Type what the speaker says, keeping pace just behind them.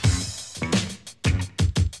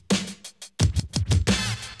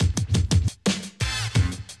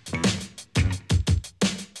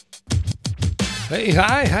Hey,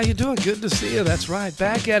 hi, how you doing? Good to see you. That's right.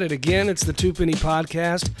 Back at it again. It's the Two Penny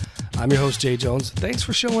Podcast. I'm your host, Jay Jones. Thanks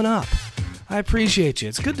for showing up. I appreciate you.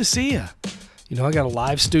 It's good to see you. You know, I got a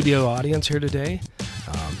live studio audience here today.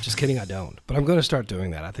 Just kidding, I don't. But I'm going to start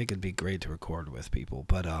doing that. I think it'd be great to record with people.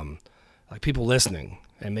 But, like people listening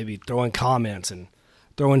and maybe throwing comments and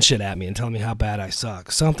throwing shit at me and telling me how bad I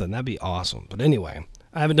suck. Something. That'd be awesome. But anyway,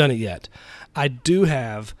 I haven't done it yet. I do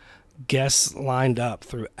have guests lined up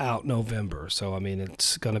throughout November, so I mean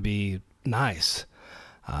it's gonna be nice.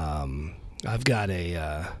 I've got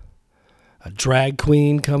a drag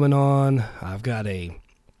queen coming on. I've got a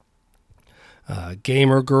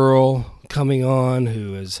gamer girl coming on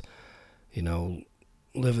who is, you know,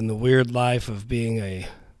 living the weird life of being a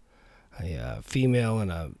female in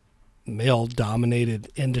a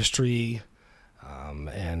male-dominated industry,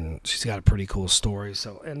 and she's got a pretty cool story.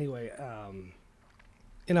 So anyway.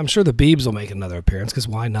 And I'm sure the Beebs will make another appearance, because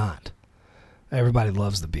why not? Everybody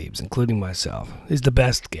loves the Beebs, including myself. He's the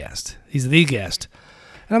best guest. He's the guest.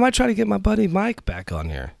 And I might try to get my buddy Mike back on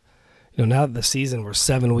here. You know, now that the season, we're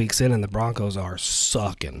 7 weeks in and the Broncos are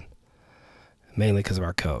sucking. Mainly because of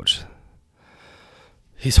our coach.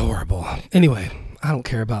 He's horrible. Anyway, I don't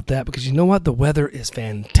care about that, because you know what? The weather is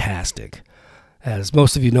fantastic. As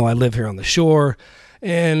most of you know, I live here on the shore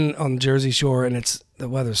and on the Jersey Shore, and the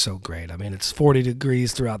weather's so great. I mean, it's 40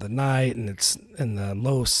 degrees throughout the night, and it's in the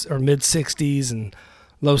low or mid 60s and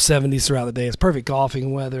low 70s throughout the day. It's perfect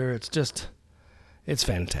golfing weather. It's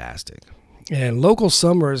fantastic. And local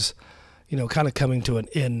summer's, you know, kind of coming to an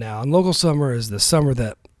end now. And local summer is the summer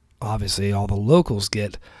that obviously all the locals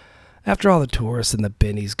get after all the tourists and the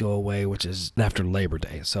bennies go away, which is after Labor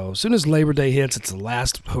Day. So as soon as Labor Day hits, it's the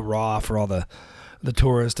last hurrah for all the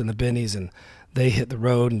tourists and the bennies, and they hit the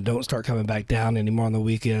road and don't start coming back down anymore on the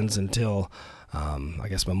weekends until, I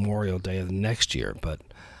guess, Memorial Day of the next year. But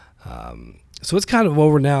so it's kind of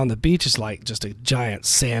over now, and the beach is like just a giant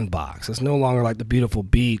sandbox. It's no longer like the beautiful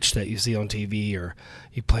beach that you see on TV or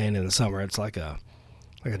you playing in the summer. It's like a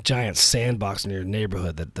giant sandbox in your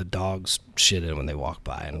neighborhood that the dogs shit in when they walk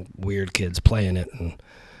by, and weird kids play in it and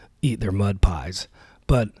eat their mud pies.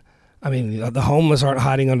 But I mean, the homeless aren't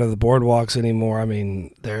hiding under the boardwalks anymore. I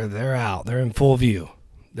mean, they're out. They're in full view.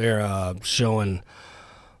 They're showing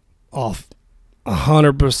off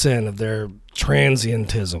 100% of their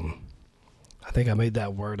transientism. I think I made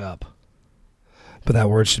that word up. But that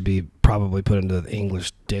word should be probably put into the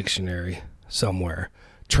English dictionary somewhere.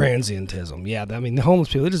 Transientism. Yeah, I mean, the homeless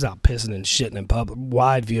people, they're just out pissing and shitting in public.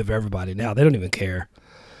 Wide view of everybody now. They don't even care.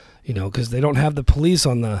 You know, because they don't have the police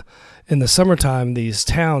in the summertime. These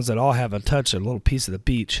towns that all have a little piece of the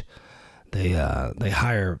beach, they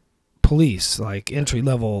hire police, like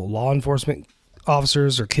entry-level law enforcement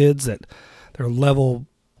officers or kids that they're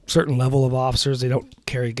certain level of officers. They don't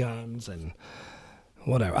carry guns and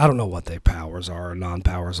whatever. I don't know what their powers are or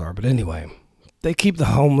non-powers are, but anyway, they keep the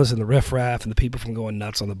homeless and the riffraff and the people from going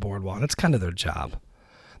nuts on the boardwalk. That's kind of their job.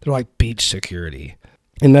 They're like beach security.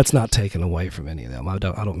 And that's not taken away from any of them. I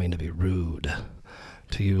don't mean to be rude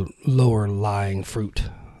to you lower-lying fruit.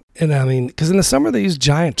 And I mean, because in the summer they use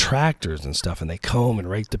giant tractors and stuff, and they comb and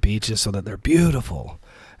rake the beaches so that they're beautiful,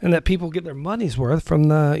 and that people get their money's worth from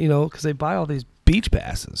because they buy all these beach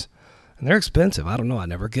passes, and they're expensive. I don't know. I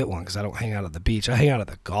never get one because I don't hang out at the beach. I hang out at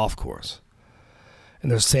the golf course,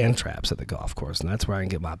 and there's sand traps at the golf course, and that's where I can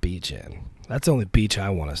get my beach in. That's the only beach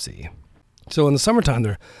I want to see. So in the summertime,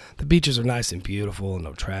 the beaches are nice and beautiful and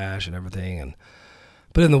no trash and everything.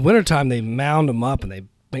 But in the wintertime, they mound them up and they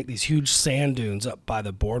make these huge sand dunes up by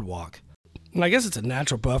the boardwalk. And I guess it's a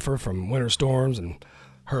natural buffer from winter storms and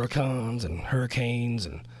hurricanes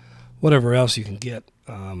and whatever else you can get,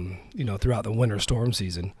 throughout the winter storm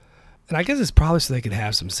season. And I guess it's probably so they could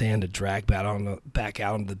have some sand to drag back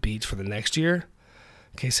out onto the beach for the next year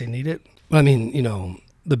in case they need it. But I mean,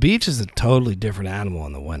 the beach is a totally different animal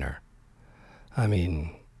in the winter. I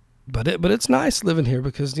mean, but it's nice living here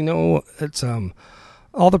because, it's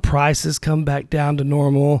all the prices come back down to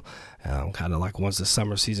normal, kind of like once the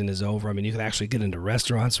summer season is over. I mean, you can actually get into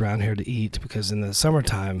restaurants around here to eat because in the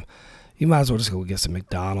summertime, you might as well just go get some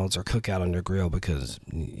McDonald's or cook out on your grill because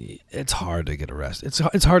it's hard to get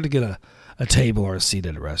it's hard to get a table or a seat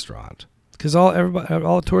at a restaurant because all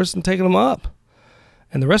the tourists are taking them up.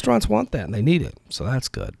 And the restaurants want that and they need it, so that's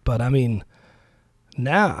good. But I mean,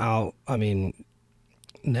 now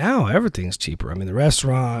everything's cheaper. I mean, the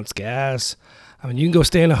restaurants, gas. I mean, you can go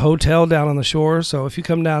stay in a hotel down on the shore. So if you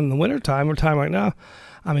come down in the wintertime or time like now,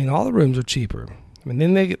 I mean, all the rooms are cheaper. I mean,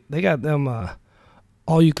 then they got them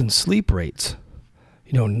all-you-can-sleep rates.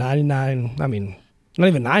 99, I mean, not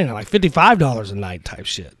even 99, like $55 a night type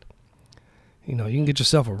shit. You know, you can get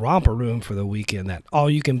yourself a romper room for the weekend, that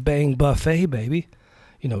all-you-can-bang buffet, baby.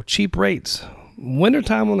 You know, cheap rates.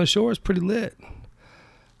 Wintertime on the shore is pretty lit.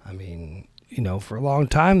 I mean, you know, for a long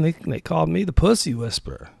time, they called me the Pussy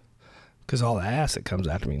Whisperer because all the ass that comes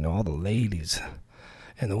after me, you know, all the ladies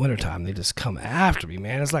in the wintertime, they just come after me,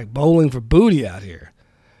 man. It's like bowling for booty out here.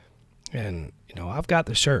 And, you know, I've got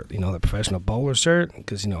the shirt, you know, the professional bowler shirt,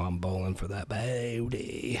 because, you know, I'm bowling for that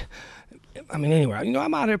booty. I mean, anyway, you know,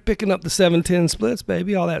 I'm out here picking up the 710 splits,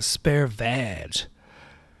 baby, all that spare vag.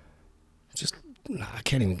 Just, I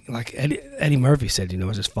can't even, like Eddie Murphy said, you know,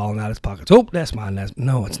 it's just falling out of his pockets. Oh, that's mine.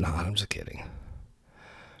 No, it's not. I'm just kidding.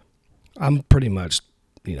 I'm pretty much,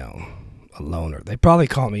 you know, a loner. They probably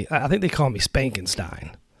call me, I think they call me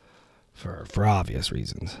Spankenstein for obvious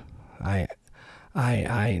reasons. I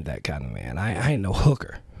ain't that kind of man. I ain't no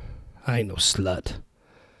hooker. I ain't no slut.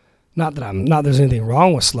 Not there's anything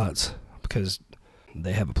wrong with sluts, because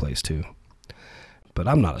they have a place too. But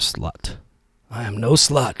I'm not a slut. I am no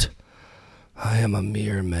slut. I am a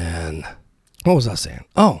mere man. What was I saying?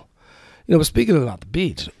 Oh, you know, but speaking about the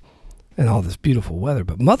beach and all this beautiful weather,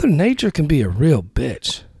 but Mother Nature can be a real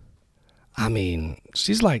bitch. I mean,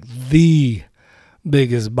 she's like the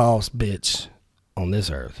biggest boss bitch on this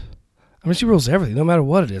earth. I mean, she rules everything, no matter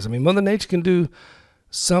what it is. I mean, Mother Nature can do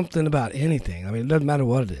something about anything. I mean, it doesn't matter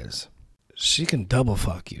what it is. She can double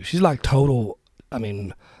fuck you. She's like total, I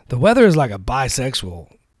mean, the weather is like a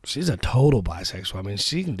bisexual. She's a total bisexual. I mean,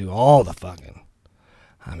 she can do all the fucking.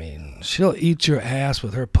 I mean, she'll eat your ass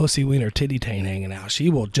with her pussy wiener titty taint hanging out. She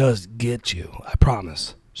will just get you. I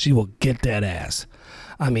promise. She will get that ass.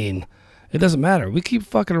 I mean, it doesn't matter. We keep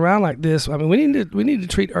fucking around like this. I mean, we need to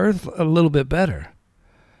treat Earth a little bit better.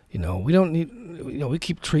 You know, we don't need, you know, we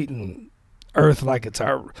keep treating Earth like it's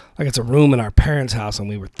a room in our parents' house when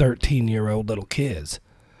we were 13-year-old little kids.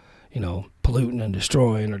 You know, polluting and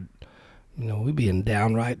destroying, or, you know, we being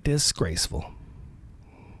downright disgraceful.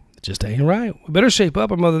 It just ain't right. We better shape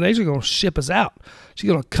up, or Mother Nature's gonna ship us out. She's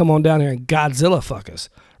gonna come on down here and Godzilla fuck us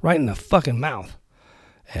right in the fucking mouth.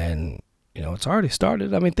 And, you know, it's already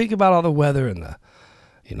started. I mean, think about all the weather and the,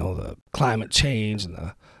 you know, the climate change and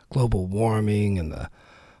the global warming and the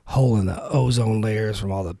hole in the ozone layers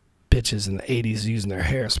from all the bitches in the 80s using their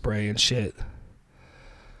hairspray and shit.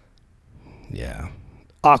 Yeah.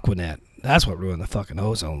 Aquanet. That's what ruined the fucking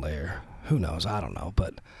ozone layer. Who knows? I don't know.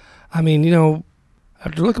 But, I mean, you know,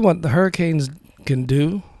 after looking at what the hurricanes can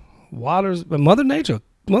do, but Mother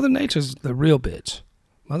Nature's the real bitch.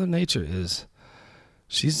 Mother Nature is,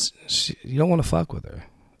 you don't want to fuck with her.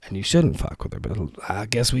 And you shouldn't fuck with her, but I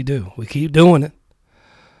guess we do. We keep doing it.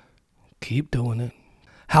 Keep doing it.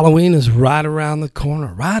 Halloween is right around the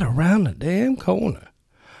corner, right around the damn corner.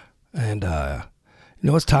 And, you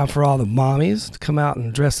know, it's time for all the mommies to come out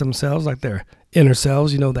and dress themselves like their inner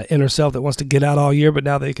selves. You know, that inner self that wants to get out all year, but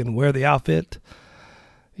now they can wear the outfit.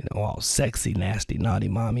 You know, all sexy, nasty, naughty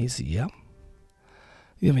mommies. Yep.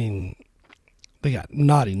 I mean, they got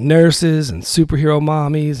naughty nurses and superhero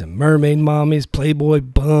mommies and mermaid mommies, Playboy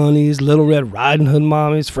bunnies, Little Red Riding Hood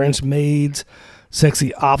mommies, French maids,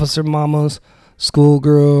 sexy officer mamas,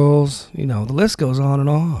 schoolgirls, you know, the list goes on.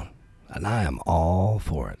 And I am all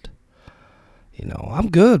for it. You know, I'm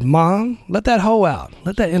good, Mom. Let that hoe out.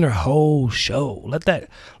 Let that inner hoe show. Let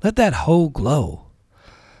that hoe glow.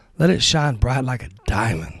 Let it shine bright like a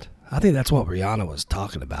diamond. I think that's what Rihanna was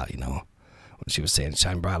talking about, you know. When she was saying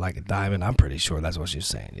shine bright like a diamond, I'm pretty sure that's what she was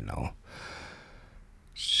saying, you know.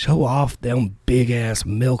 Show off them big-ass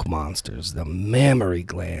milk monsters, them mammary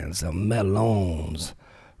glands, them melons,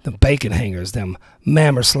 them bacon hangers, them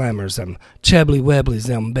mammer slammers, them chebbly webblies,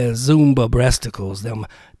 them bazumba breasticles, them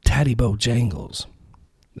tatty bojangles.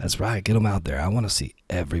 That's right, get them out there. I want to see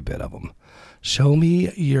every bit of them. Show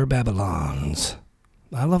me your Babylons.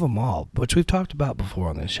 I love them all, which we've talked about before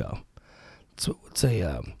on this show. It's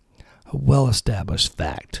a well-established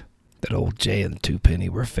fact that old Jay and the Two Penny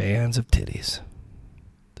were fans of titties.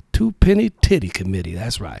 The Two Penny Titty Committee,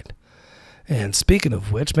 that's right. And speaking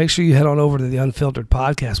of which, make sure you head on over to the Unfiltered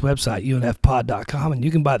Podcast website, unfpod.com, and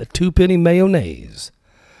you can buy the Two Penny Mayonnaise.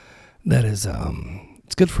 That is,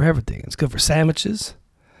 it's good for everything. It's good for sandwiches.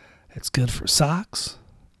 It's good for socks.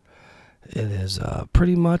 It is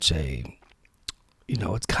pretty much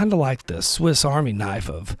it's kind of like the Swiss Army knife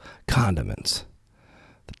of condiments.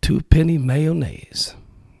 The Two Penny Mayonnaise.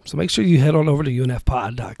 So make sure you head on over to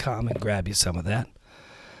unfpod.com and grab you some of that.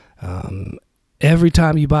 Every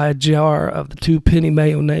time you buy a jar of the Two Penny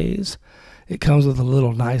Mayonnaise, it comes with a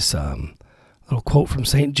little nice little quote from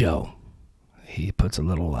St. Joe. He puts a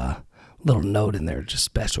little note in there just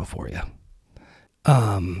special for you.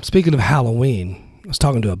 Speaking of Halloween, I was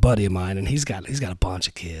talking to a buddy of mine, and he's got a bunch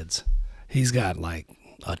of kids. he's got like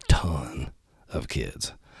a ton of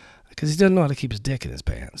kids because he doesn't know how to keep his dick in his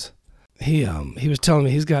pants. He was telling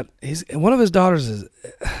me he's one of his daughters is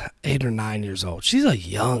 8 or 9 years old. She's a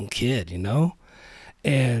young kid, you know,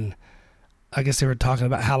 and I guess they were talking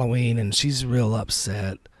about Halloween, and she's real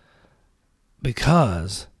upset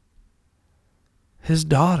because his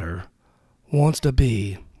daughter wants to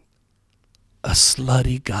be a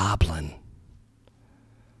slutty goblin.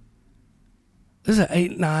 This is an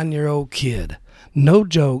 8, 9-year-old kid. No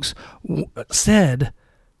jokes. Said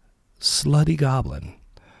slutty goblin.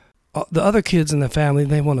 The other kids in the family,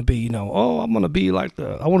 they want to be, I want to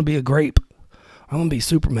be a grape. I want to be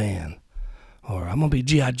Superman. Or I'm going to be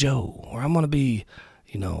G.I. Joe. Or I'm going to be,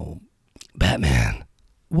 Batman.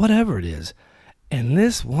 Whatever it is. And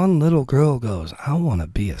this one little girl goes, I want to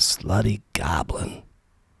be a slutty goblin.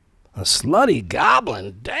 A slutty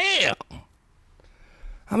goblin? Damn.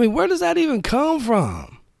 I mean, where does that even come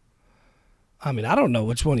from? I mean, I don't know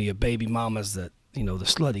which one of your baby mamas that, the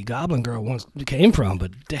slutty goblin girl came from,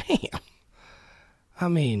 but damn. I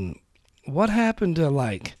mean, what happened to,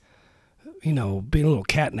 being a little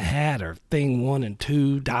cat in the hat or thing 1 and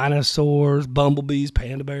 2, dinosaurs, bumblebees,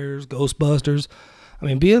 panda bears, ghostbusters? I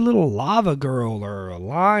mean, be a little lava girl or a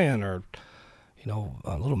lion or,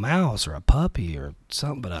 a little mouse or a puppy or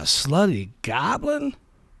something, but a slutty goblin?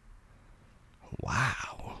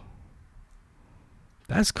 Wow.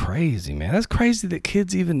 That's crazy, man. That's crazy that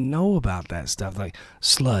kids even know about that stuff, like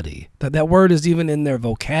slutty. That word is even in their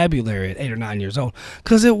vocabulary at 8 or 9 years old.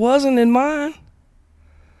 Because it wasn't in mine.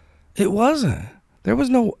 It wasn't. There was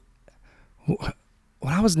no...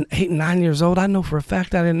 When I was 8 and 9 years old, I know for a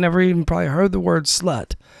fact I had never even probably heard the word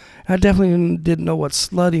slut. I definitely didn't know what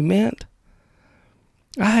slutty meant.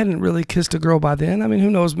 I hadn't really kissed a girl by then. I mean, who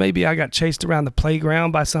knows? Maybe I got chased around the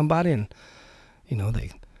playground by somebody and,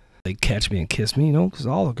 they'd catch me and kiss me, because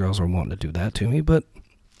all the girls were wanting to do that to me. But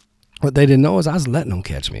what they didn't know is I was letting them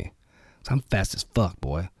catch me. 'Cause I'm fast as fuck,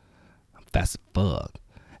 boy. I'm fast as fuck.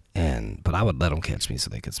 But I would let them catch me so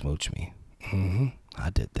they could smooch me. I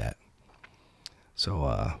did that.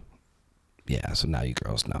 So, so now you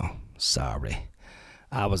girls know. Sorry.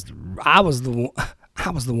 I was the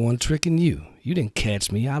one tricking you. You didn't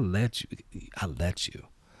catch me. I let you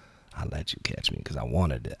catch me because I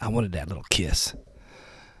wanted it. I wanted that little kiss.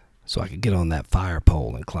 So I could get on that fire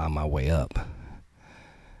pole and climb my way up.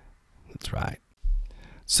 That's right.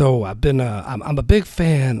 So I'm a big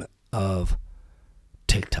fan of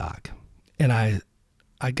TikTok. And I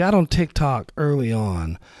got on TikTok early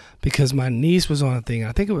on because my niece was on a thing.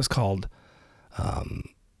 I think it was called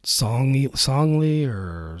Songly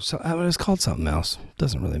or it was called something else.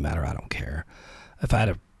 Doesn't really matter. I don't care. If I had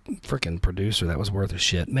a freaking producer that was worth a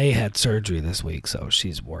shit. May had surgery this week, so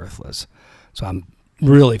she's worthless. So I'm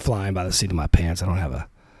really flying by the seat of my pants. I don't have a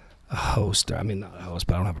host. Not a host,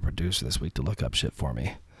 but I don't have a producer this week to look up shit for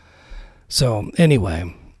me. So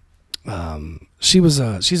anyway, she's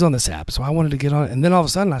on this app, so I wanted to get on it. And then all of a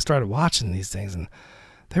sudden I started watching these things, and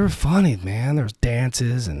they were funny, man. There was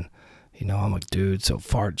dances, and I'm a dude, so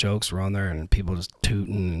fart jokes were on there, and people just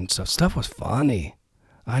tooting and stuff. Stuff was funny.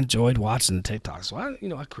 I enjoyed watching the TikToks. So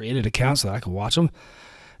I created accounts so that I could watch them.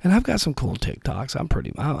 And I've got some cool TikToks. I'm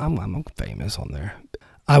famous on there.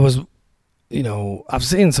 I've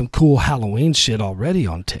seen some cool Halloween shit already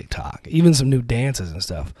on TikTok, even some new dances and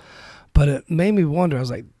stuff. But it made me wonder. I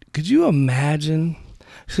was like, could you imagine?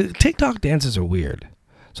 TikTok dances are weird.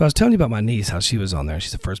 So I was telling you about my niece, how she was on there.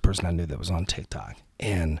 She's the first person I knew that was on TikTok.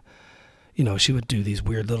 And, she would do these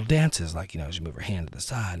weird little dances, like, she'd move her hand to the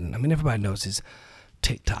side. And everybody knows these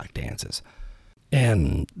TikTok dances.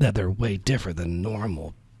 And that they're way different than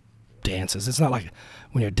normal dances. It's not like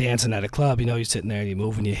when you're dancing at a club, you're sitting there and you're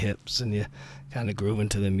moving your hips and you kind of grooving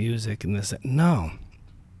to the music and this. No.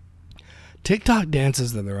 TikTok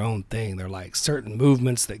dances are their own thing. They're like certain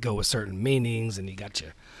movements that go with certain meanings, and you got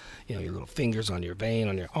your little fingers on your vein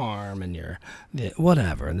on your arm and your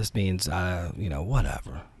whatever. And this means,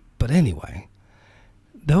 whatever. But anyway,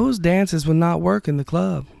 those dances would not work in the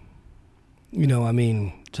club.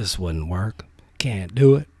 Just wouldn't work. Can't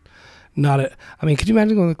do it. Could you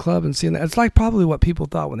imagine going to the club and seeing that? It's like probably what people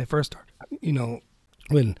thought when they first started,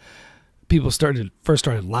 when people first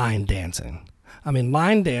started line dancing.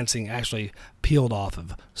 Line dancing actually peeled off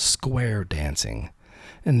of square dancing.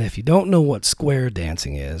 And if you don't know what square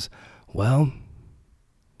dancing is, well,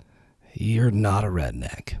 you're not a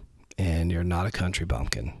redneck and you're not a country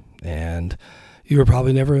bumpkin. And you were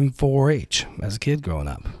probably never in 4-H as a kid growing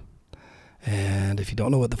up. And if you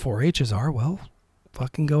don't know what the 4-H's are, well,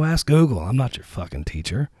 fucking go ask Google. I'm not your fucking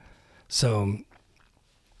teacher. So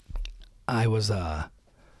I was, I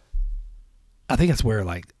think that's where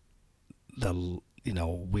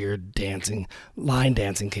weird dancing. Line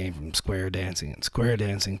dancing came from square dancing, and square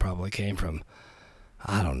dancing probably came from,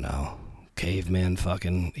 I don't know, cavemen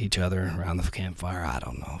fucking each other around the campfire. I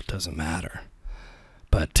don't know. It doesn't matter.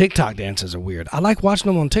 But TikTok dances are weird. I like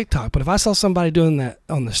watching them on TikTok, but if I saw somebody doing that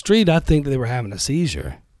on the street, I'd think that they were having a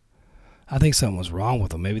seizure. I think something was wrong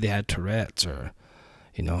with them. Maybe they had Tourette's or,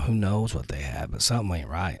 who knows what they had, but something ain't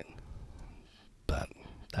right. But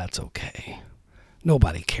that's okay.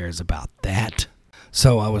 Nobody cares about that.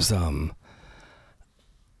 So I was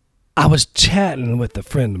chatting with a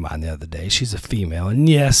friend of mine the other day. She's a female, and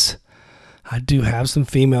yes, I do have some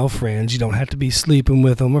female friends. You don't have to be sleeping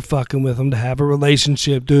with them or fucking with them to have a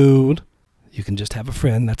relationship, dude. You can just have a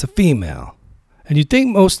friend that's a female. And you'd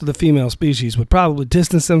think most of the female species would probably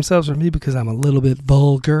distance themselves from me because I'm a little bit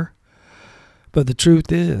vulgar. But the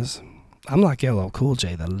truth is, I'm like LL Cool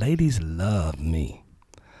J. The ladies love me.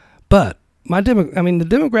 But the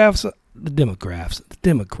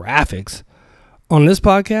demographics on this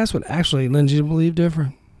podcast would actually lend you to believe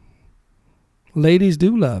different. Ladies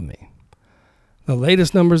do love me. The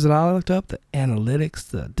latest numbers that I looked up, the analytics,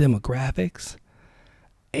 the demographics,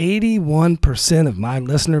 81% of my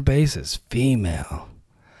listener base is female.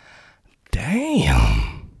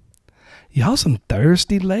 Damn. Y'all some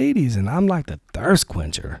thirsty ladies, and I'm like the thirst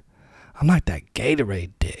quencher. I'm like that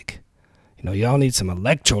Gatorade dick. Y'all need some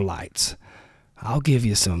electrolytes. I'll give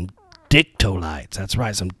you some dictolites. That's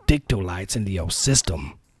right, some dictolites into your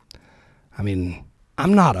system. I'm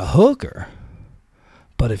not a hooker.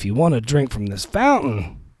 But if you want to drink from this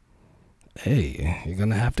fountain, hey, you're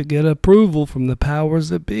going to have to get approval from the powers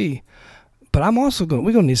that be. But we're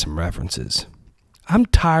going to need some references. I'm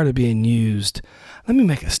tired of being used. Let me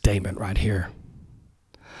make a statement right here.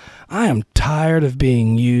 I am tired of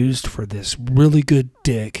being used for this really good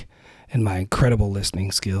dick and my incredible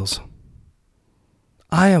listening skills.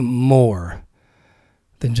 I am more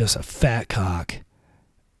than just a fat cock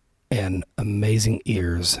and amazing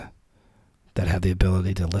ears that have the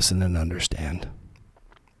ability to listen and understand.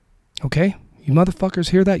 Okay? You motherfuckers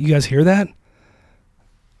hear that? You guys hear that?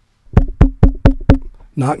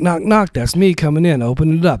 Knock, knock, knock. That's me coming in.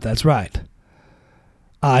 Open it up. That's right.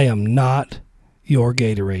 I am not your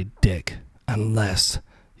Gatorade dick unless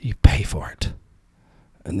you pay for it.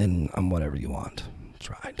 And then I'm whatever you want. That's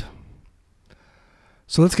right.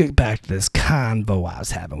 So let's get back to this convo I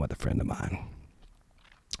was having with a friend of mine.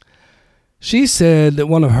 She said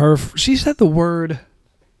that she said the word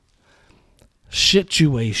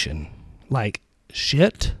situation, like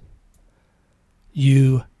shit,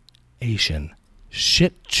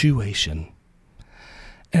 situation.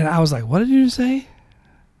 And I was like, what did you say?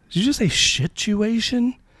 Did you just say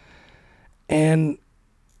situation? And,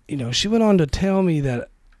 she went on to tell me that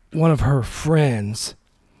one of her friends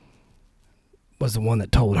was the one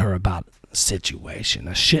that told her about a situation.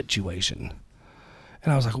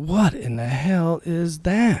 And I was like, what in the hell is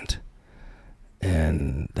that?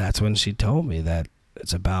 And that's when she told me that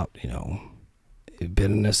it's about, you've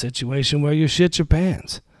been in a situation where you shit your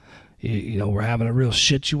pants. We're having a real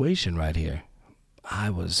situation right here. I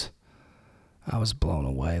was blown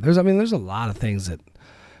away. There's a lot of things that,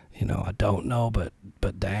 I don't know, but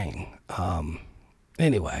dang.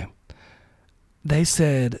 Anyway, they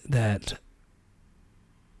said that,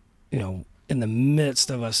 in the midst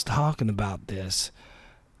of us talking about this,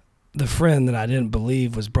 the friend that I didn't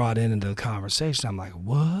believe was brought into the conversation. I'm like,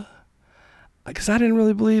 what? Because I didn't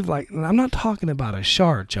really believe, I'm not talking about a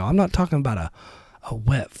shart, y'all. I'm not talking about a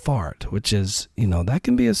wet fart, which is, that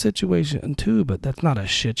can be a situation too, but that's not a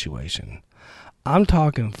situation. I'm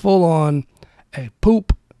talking full on a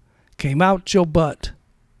poop came out your butt.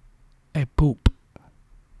 A poop.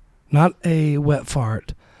 Not a wet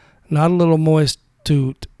fart. Not a little moist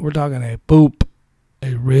toot. We're talking a poop.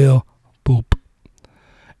 A real poop.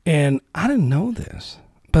 And I didn't know this,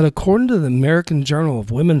 but according to the American Journal of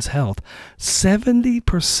Women's Health,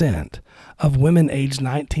 70% of women aged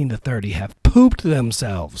 19 to 30 have pooped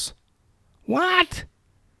themselves. What?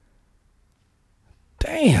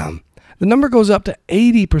 Damn. The number goes up to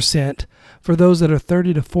 80% for those that are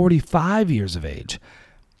 30 to 45 years of age.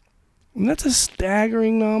 And that's a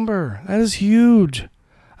staggering number. That is huge.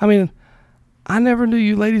 I never knew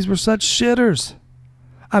you ladies were such shitters.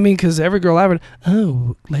 Because every girl I ever,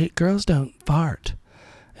 girls don't fart.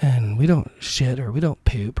 And we don't shit or we don't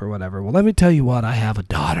poop or whatever. Well, let me tell you what, I have a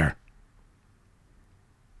daughter.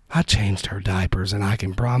 I changed her diapers and I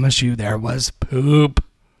can promise you there was poop.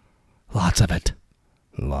 Lots of it.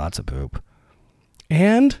 Lots of poop.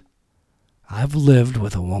 And I've lived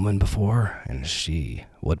with a woman before and she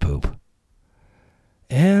would poop.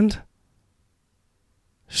 And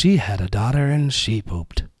she had a daughter and she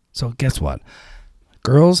pooped. So guess what?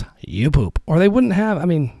 Girls, you poop. Or they wouldn't have, I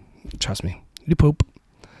mean, trust me, you poop.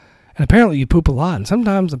 And apparently you poop a lot. And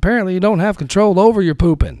sometimes apparently you don't have control over your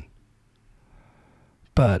pooping.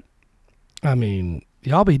 But, I mean,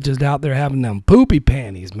 y'all be just out there having them poopy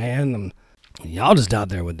panties, man. Y'all just out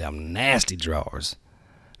there with them nasty drawers.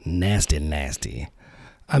 Nasty, nasty.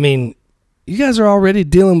 I mean, you guys are already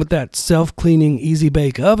dealing with that self-cleaning easy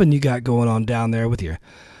bake oven you got going on down there with your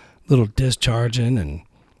little discharging and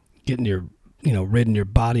getting your, ridding your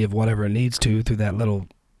body of whatever it needs to through that little,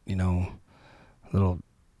 little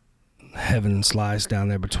heaven slice down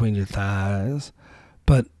there between your thighs.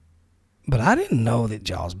 But I didn't know that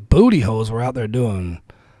y'all's booty holes were out there doing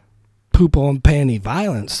poop on panty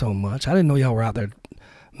violence so much. I didn't know y'all were out there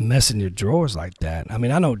messing your drawers like that. I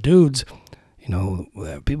mean, I know dudes,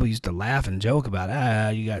 people used to laugh and joke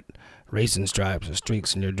about, you got racing stripes or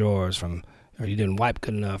streaks in your drawers or you didn't wipe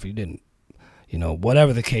good enough, or you didn't,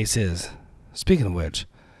 whatever the case is. Speaking of which,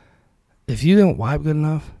 if you don't wipe good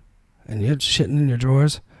enough and you're shitting in your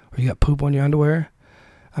drawers or you got poop on your underwear,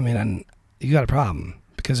 I mean, you got a problem.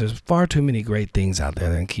 Because there's far too many great things out there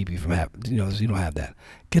that can keep you from having, so you don't have that.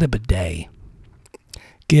 Get a bidet.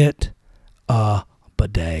 Get a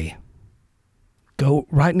bidet. Go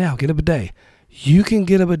right now, get a bidet. You can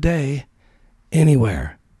get a bidet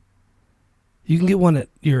anywhere. You can get one at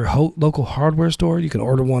your local hardware store. You can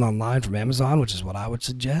order one online from Amazon, which is what I would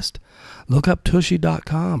suggest. Look up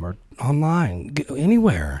tushy.com or online. Get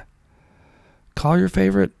anywhere. Call your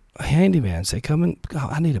favorite handyman. Say, come in. Oh,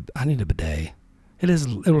 I need a bidet.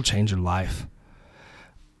 It'll change your life.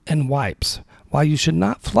 And wipes. While you should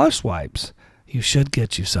not flush wipes, you should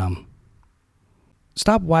get you some.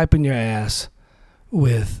 Stop wiping your ass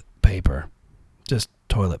with paper. Just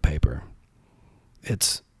toilet paper.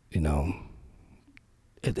 It's, it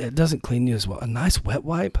doesn't clean you as well. A nice wet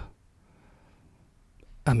wipe?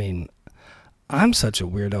 I mean, I'm such a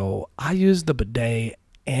weirdo. I use the bidet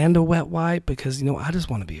and a wet wipe because, I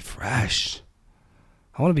just want to be fresh.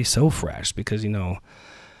 I want to be so fresh because, you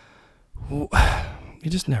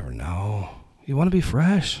just never know. You want to be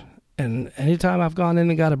fresh. And anytime I've gone in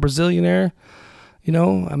and got a Brazilianaire,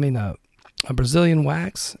 a Brazilian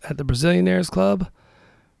wax at the Brazilianaires Club,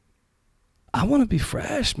 I want to be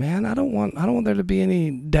fresh, man. I don't want there to be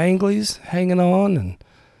any danglies hanging on, and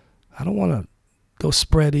I don't want to go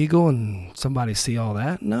spread eagle and somebody see all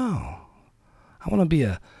that. No. I want to be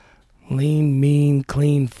a lean, mean,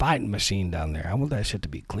 clean fighting machine down there. I want that shit to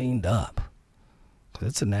be cleaned up. 'Cause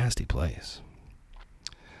it's a nasty place.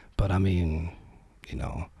 But I mean,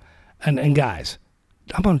 and guys,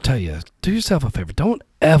 I'm going to tell you, do yourself a favor. Don't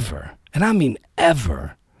ever, and I mean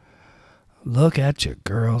ever, look at your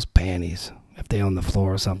girl's panties. If they on the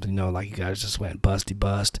floor or something, like you guys just went busty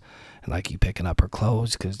bust, and like you picking up her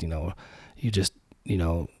clothes because, you just,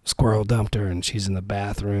 squirrel dumped her and she's in the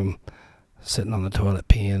bathroom sitting on the toilet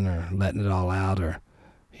peeing or letting it all out or,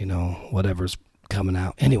 whatever's coming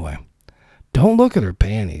out. Anyway, don't look at her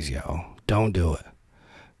panties, yo. Don't do it.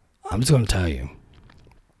 I'm just going to tell you.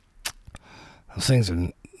 Those things are,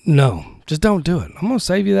 no, just don't do it. I'm going to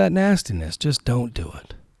save you that nastiness. Just don't do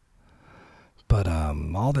it. But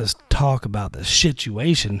all this talk about the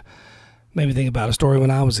situation made me think about a story when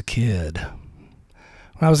I was a kid.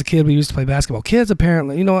 When I was a kid, we used to play basketball. Kids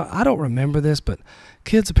apparently, I don't remember this, but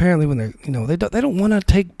kids apparently when they're, they don't want to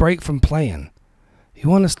take break from playing. You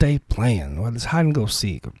want to stay playing, whether it's hide and go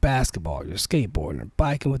seek or basketball, or you're skateboarding or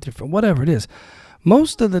biking with your friend, whatever it is.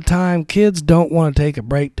 Most of the time, kids don't want to take a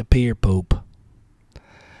break to pee or poop.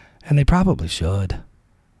 And they probably should,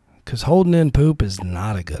 because holding in poop is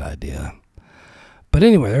not a good idea. But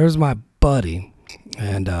anyway, there's my buddy,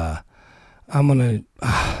 and I'm gonna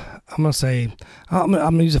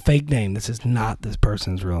use a fake name. This is not this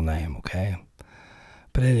person's real name, okay?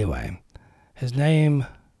 But anyway, his name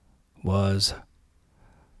was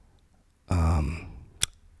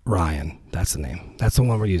Ryan. That's the name. That's the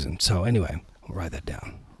one we're using. So anyway, we'll write that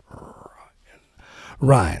down.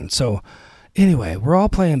 Ryan. So anyway, we're all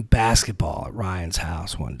playing basketball at Ryan's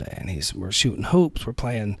house one day, and we're shooting hoops, we're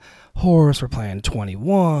playing horse, we're playing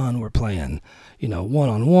 21, we're playing,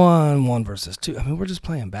 one-on-one, 1 versus 2. I mean, we're just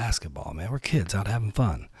playing basketball, man. We're kids out having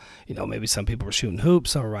fun. Maybe some people were shooting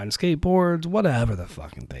hoops, some were riding skateboards, whatever the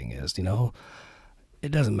fucking thing is,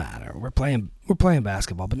 It doesn't matter. We're playing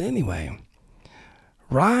basketball. But anyway,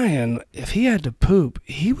 Ryan, if he had to poop,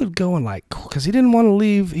 he would go and because he didn't want to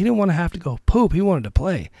leave, he didn't want to have to go poop, he wanted to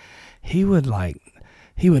play. He would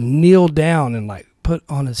kneel down and put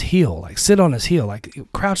on his heel, sit on his heel,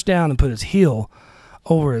 crouch down and put his heel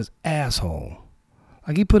over his asshole.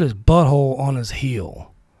 He put his butthole on his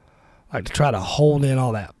heel, to try to hold in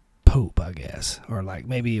all that poop, I guess, or like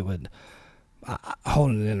maybe it would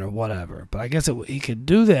hold it in or whatever. But I guess he could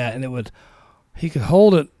do that, and he could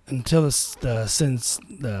hold it until the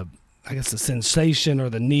sensation or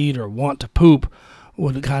the need or want to poop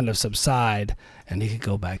would kind of subside, and he could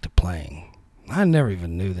go back to playing. I never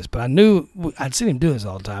even knew this, but I'd seen him do this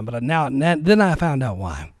all the time. But then I found out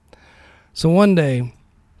why. So one day,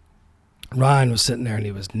 Ryan was sitting there and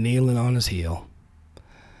he was kneeling on his heel,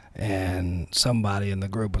 and somebody in the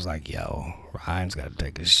group was like, "Yo, Ryan's got to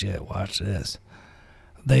take a shit. Watch this."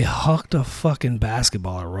 They hucked a fucking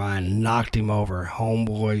basketball at Ryan, knocked him over.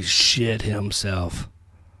 Homeboy shit himself.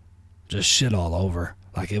 Just shit all over.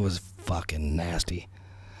 Like, it was fucking nasty.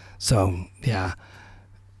 So, yeah.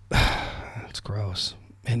 It's gross.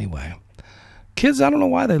 Anyway. Kids, I don't know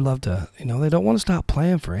why they love to, they don't want to stop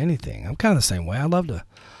playing for anything. I'm kind of the same way. I love to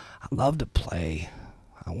play.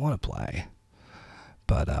 I want to play.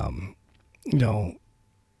 But,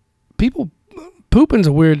 people, pooping's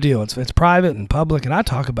a weird deal. It's private and public, and I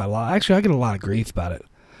talk about it a lot. Actually, I get a lot of grief about it.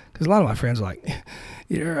 Because a lot of my friends are like,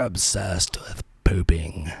 "You're obsessed with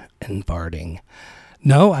pooping and farting."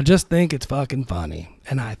 No, I just think it's fucking funny.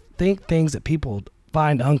 And I think things that people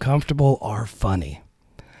find uncomfortable are funny.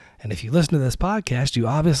 And if you listen to this podcast, you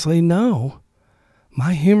obviously know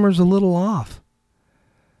my humor's a little off.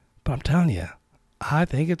 But I'm telling you, I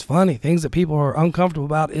think it's funny. Things that people are uncomfortable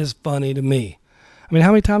about is funny to me. I mean,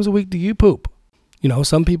 how many times a week do you poop?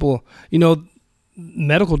 Some people,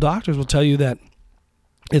 medical doctors will tell you that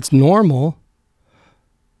it's normal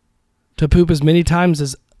to poop as many times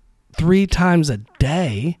as 3 times a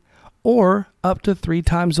day or up to 3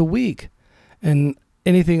 times a week. And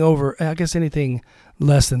anything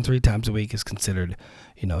less than 3 times a week is considered,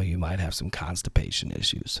 you might have some constipation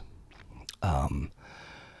issues. Now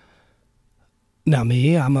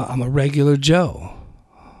me, I'm a regular Joe.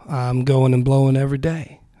 I'm going and blowing every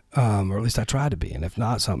day. Or at least I try to be. And if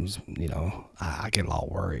not, something's, I get all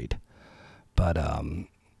worried. But,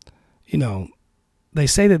 they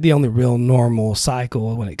say that the only real normal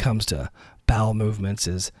cycle when it comes to bowel movements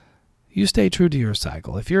is you stay true to your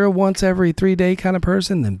cycle. If you're a once every 3 day kind of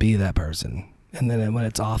person, then be that person. And then when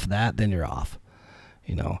it's off that, then you're off.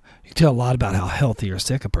 You can tell a lot about how healthy or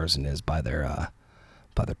sick a person is by their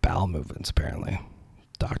bowel movements, apparently.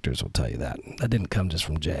 Doctors will tell you that. That didn't come just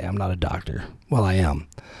from Jay. I'm not a doctor. Well, I am.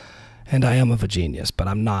 And I am a genius, but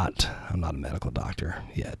I'm not a medical doctor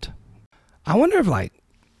yet. I wonder if,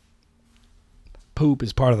 poop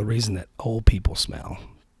is part of the reason that old people smell.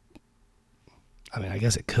 I mean, I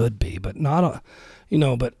guess it could be, but not,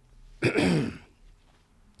 but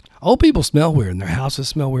old people smell weird, and their houses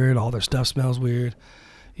smell weird. All their stuff smells weird.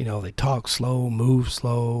 They talk slow, move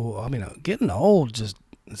slow. I mean, getting old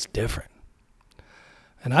it's different.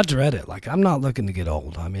 And I dread it. I'm not looking to get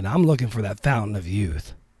old. I mean, I'm looking for that fountain of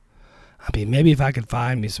youth. I mean, maybe if I could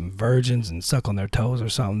find me some virgins and suck on their toes or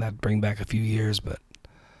something, that'd bring back a few years, but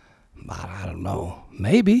I don't know.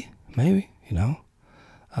 Maybe,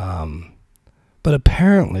 But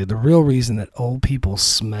apparently the real reason that old people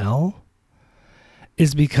smell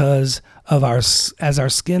is because of as our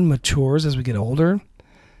skin matures as we get older,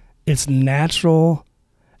 its natural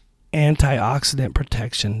antioxidant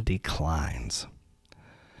protection declines.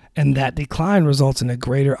 And that decline results in a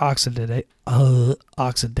greater oxidation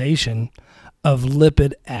of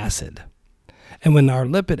lipid acid. And when our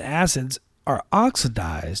lipid acids are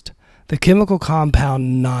oxidized, the chemical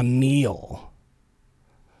compound nonenal,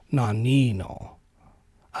 I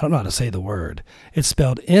don't know how to say the word. It's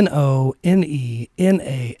spelled Nonenal,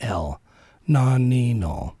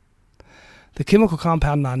 nonenal. The chemical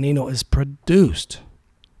compound nonenal is produced,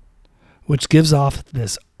 which gives off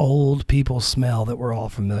this old people smell that we're all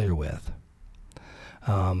familiar with.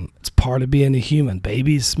 It's part of being a human.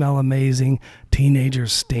 Babies smell amazing.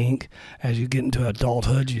 Teenagers stink. As you get into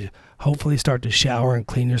adulthood, you hopefully start to shower and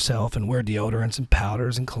clean yourself and wear deodorants and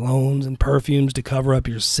powders and colognes and perfumes to cover up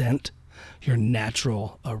your scent, your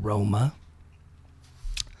natural aroma.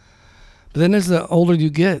 But then as the older you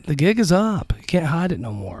get, the gig is up. You can't hide it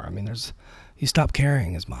no more. I mean, you stop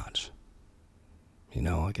caring as much.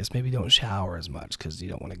 I guess maybe you don't shower as much because you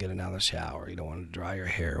don't want to get another shower. You don't want to dry your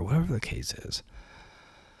hair, whatever the case is.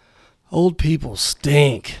 Old people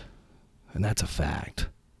stink, and that's a fact.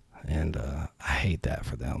 And I hate that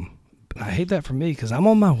for them. But I hate that for me because I'm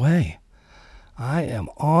on my way. I am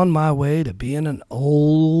on my way to being an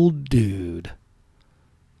old dude.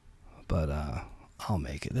 But I'll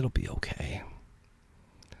make it. It'll be okay.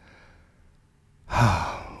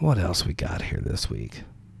 What else we got here this week?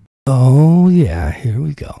 Oh, yeah, here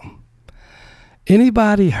we go.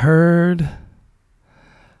 Anybody heard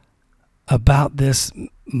about this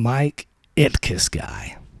Mike Itkis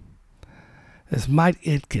guy? This Mike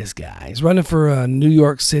Itkes guy. He's running for a New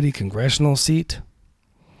York City congressional seat.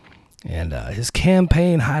 And his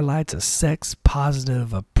campaign highlights a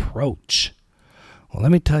sex-positive approach. Well,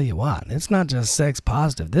 let me tell you what. It's not just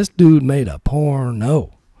sex-positive. This dude made a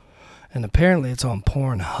porno. And apparently it's on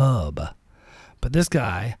Pornhub. But this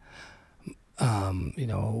guy,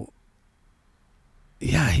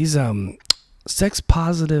 he's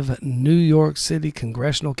sex-positive New York City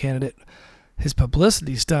congressional candidate. His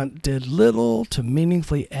publicity stunt did little to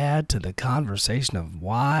meaningfully add to the conversation of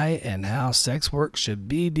why and how sex work should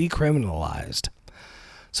be decriminalized.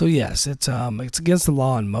 So yes, it's against the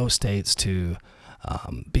law in most states to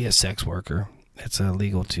be a sex worker. It's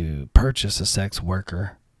illegal to purchase a sex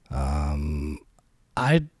worker. I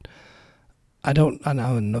know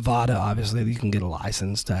in Nevada, obviously, you can get a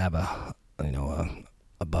license to have a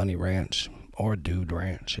bunny ranch or a dude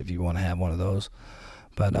ranch if you want to have one of those.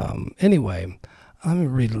 But anyway, let me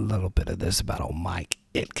read a little bit of this about old Mike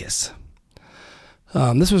Itkes.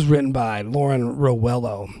 This was written by Lauren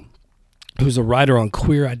Rowello, who's a writer on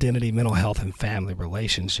queer identity, mental health, and family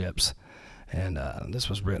relationships. And this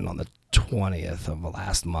was written on the 20th of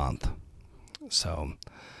last month. So,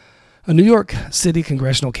 a New York City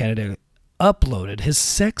congressional candidate uploaded his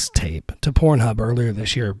sex tape to Pornhub earlier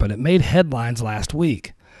this year, but it made headlines last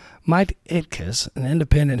week. Mike Itkes, an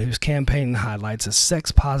independent whose campaign highlights a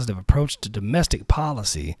sex-positive approach to domestic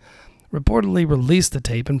policy, reportedly released the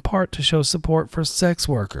tape in part to show support for sex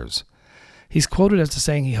workers. He's quoted as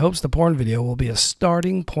saying he hopes the porn video will be a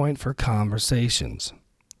starting point for conversations.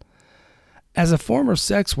 As a former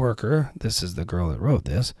sex worker, this is the girl that wrote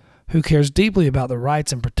this, who cares deeply about the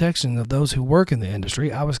rights and protection of those who work in the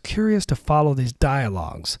industry, I was curious to follow these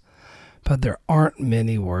dialogues, but there aren't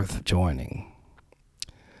many worth joining.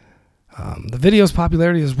 The video's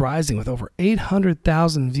popularity is rising with over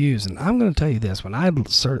 800,000 views, and I'm going to tell you this. When I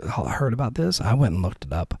heard about this, I went and looked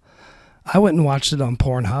it up. I went and watched it on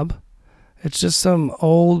Pornhub. It's just some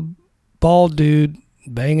old bald dude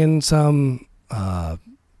banging some,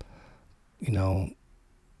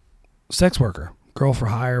 sex worker, girl for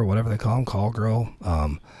hire, whatever they call them, call girl,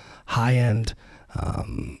 high-end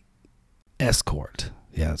escort.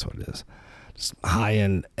 Yeah, that's what it is. Just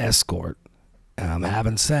high-end escort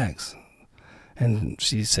having sex. And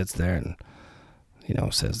she sits there and,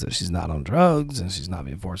 says that she's not on drugs and she's not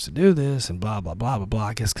being forced to do this and blah, blah, blah, blah, blah.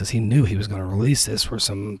 I guess because he knew he was going to release this for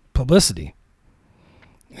some publicity.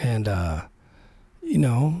 And,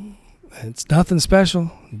 it's nothing special.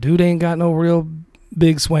 Dude ain't got no real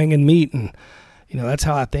big swinging meat. And, that's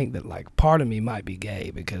how I think that, part of me might be gay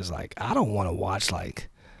because, I don't want to watch, I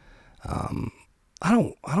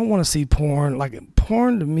don't want to see porn.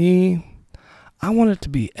 Porn to me, I want it to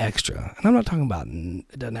be extra. And I'm not talking about,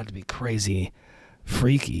 it doesn't have to be crazy,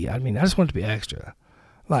 freaky. I just want it to be extra.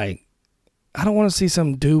 I don't want to see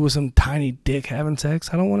some dude with some tiny dick having sex.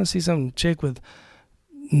 I don't want to see some chick with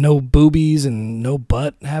no boobies and no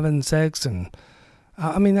butt having sex. And,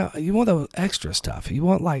 you want the extra stuff. You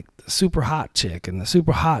want, the super hot chick and the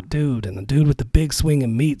super hot dude and the dude with the big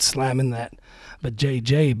swinging meat slamming that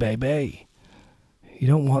JJ, baby. You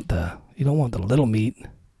don't want the little meat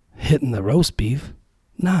hitting the roast beef.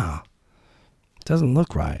 Nah. It doesn't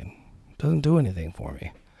look right. It doesn't do anything for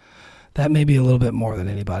me. That may be a little bit more than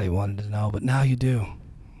anybody wanted to know, but now you do.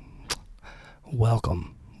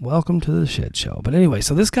 Welcome. Welcome to the shit show. But anyway,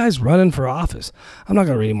 so this guy's running for office. I'm not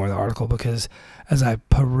going to read any more of the article because as I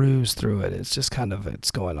peruse through it, it's just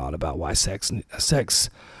it's going on about why sex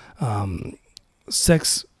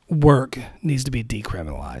work needs to be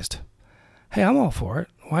decriminalized. Hey, I'm all for it.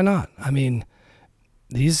 Why not?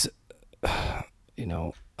 These,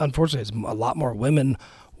 unfortunately, there's a lot more women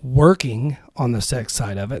working on the sex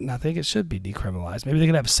side of it, and I think it should be decriminalized. Maybe they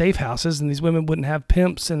could have safe houses, and these women wouldn't have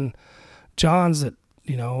pimps and Johns that,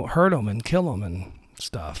 hurt them and kill them and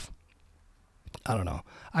stuff. I don't know.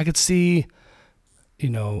 I could see,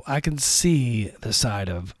 the side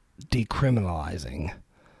of decriminalizing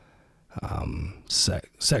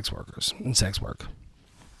sex workers and sex work.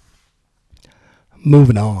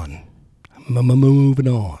 Moving on. Moving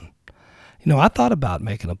on. I thought about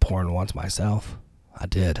making a porn once myself. I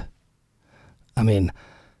did. Have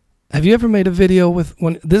you ever made a video with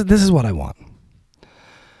one? This is what I want.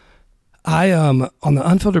 On the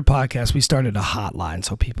Unfiltered podcast, we started a hotline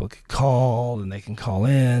so people could call and they can call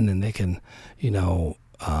in and they can, they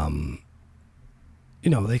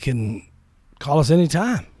can call us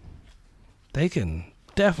anytime. They can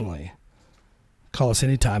definitely call us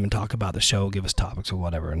anytime and talk about the show, give us topics or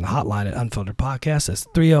whatever. And the hotline at Unfiltered Podcast is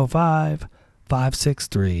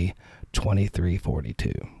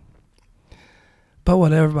 305-563-2342. But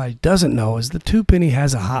what everybody doesn't know is the Two-Penny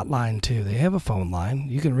has a hotline too. They have a phone line.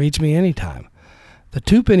 You can reach me anytime. The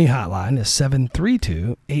Two-Penny hotline is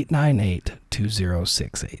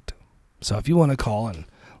 732-898-2068. So if you want to call and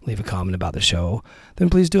leave a comment about the show, then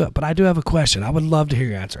please do it. But I do have a question. I would love to hear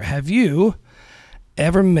your answer. Have you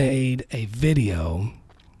ever made a video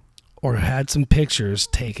or had some pictures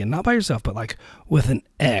taken, not by yourself, but like with an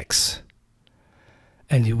ex,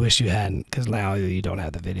 and you wish you hadn't, because now you don't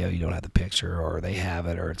have the video, you don't have the picture, or they have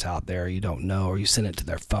it, or it's out there, you don't know, or you send it to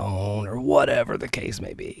their phone, or whatever the case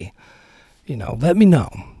may be. You know, let me know.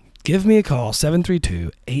 Give me a call,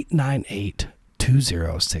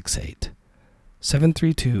 732-898-2068.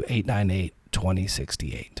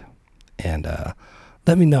 732-898-2068. And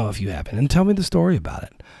let me know if you haven't, and tell me the story about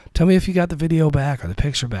it. Tell me if you got the video back or the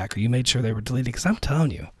picture back, or you made sure they were deleted, because I'm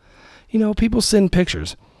telling you, people send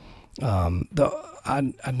pictures.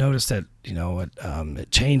 I noticed that,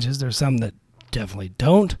 it changes. There's some that definitely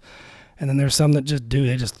don't. And then there's some that just do.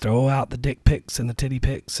 They just throw out the dick pics and the titty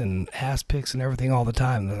pics and ass pics and everything all the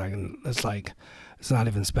time. It's like, it's not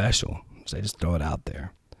even special. So they just throw it out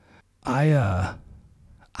there. I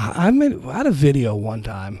had a video one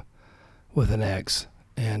time with an ex,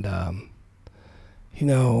 and,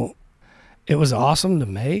 it was awesome to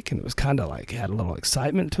make, and it was kind of like, had a little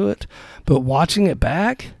excitement to it. But watching it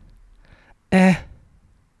back, I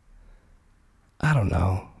don't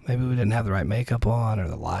know. Maybe we didn't have the right makeup on, or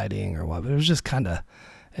the lighting, or what. But it was just kind of,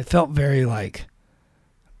 it felt very like,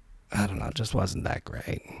 I don't know, it just wasn't that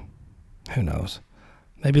great. Who knows?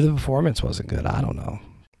 Maybe the performance wasn't good. I don't know.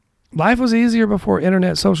 Life was easier before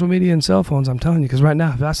internet, social media, and cell phones, I'm telling you. Because right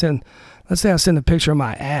now, if let's say I send a picture of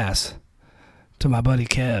my ass to my buddy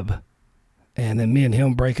Keb, and then me and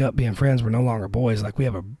him break up being friends, we're no longer boys. Like we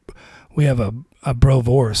have a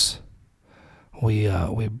brovorce. We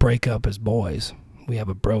break up as boys. We have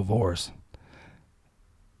a brovorce.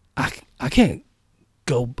 I can't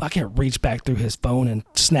reach back through his phone and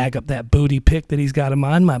snag up that booty pic that he's got of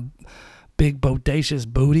mine, my big bodacious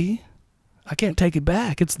booty. I can't take it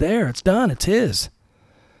back. It's there. It's done. It's his.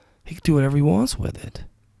 He can do whatever he wants with it.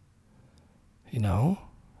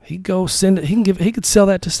 He'd go send it. He could sell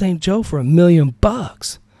that to St. Joe for $1 million.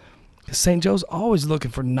 Because St. Joe's always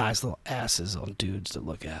looking for nice little asses on dudes to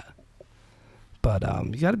look at. But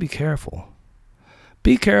you got to be careful.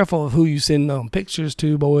 Be careful of who you send them pictures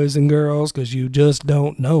to, boys and girls, because you just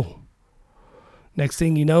don't know. Next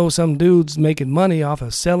thing you know, some dude's making money off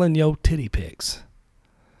of selling your titty pics.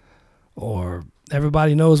 Or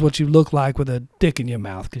everybody knows what you look like with a dick in your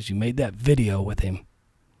mouth because you made that video with him.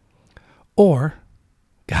 Or,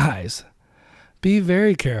 guys, be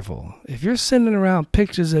very careful. If you're sending around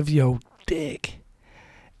pictures of your dick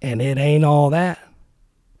and it ain't all that,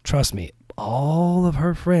 trust me, all of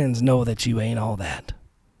her friends know that you ain't all that.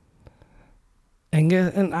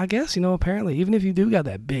 And I guess, apparently, even if you do got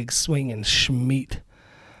that big swinging schmeat,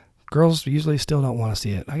 girls usually still don't want to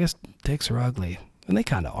see it. I guess dicks are ugly, and they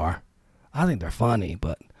kind of are. I think they're funny,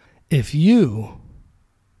 but if you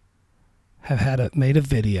have made a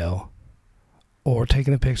video or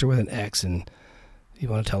taken a picture with an ex and you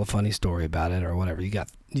want to tell a funny story about it or whatever, you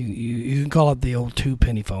can call up the old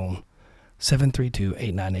Two-Penny phone,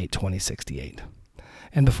 732-898-2068.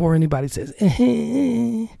 And before anybody says,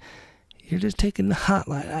 you're just taking the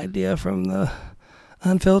hotline idea from the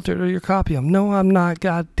Unfiltered or your copy of them. No, I'm not,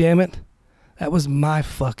 god damn it. That was my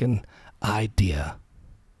fucking idea.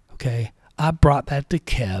 Okay? I brought that to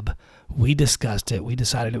Keb. We discussed it. We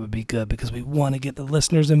decided it would be good because we want to get the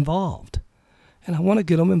listeners involved. And I want to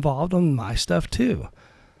get them involved on my stuff too.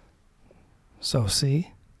 So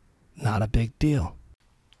see? Not a big deal.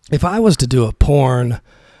 If I was to do a porn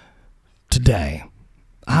today,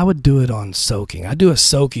 I would do it on soaking. I'd do a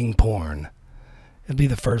soaking porn. It'd be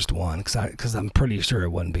the first one because I'm pretty sure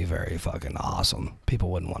it wouldn't be very fucking awesome. People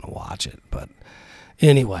wouldn't want to watch it. But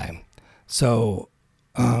anyway, so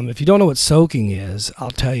if you don't know what soaking is,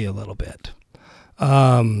 I'll tell you a little bit.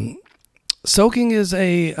 Soaking is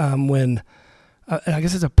I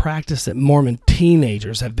guess it's a practice that Mormon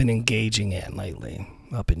teenagers have been engaging in lately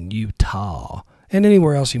up in Utah and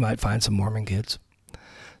anywhere else you might find some Mormon kids.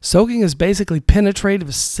 Soaking is basically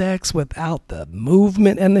penetrative sex without the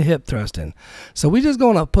movement and the hip thrusting. So we're just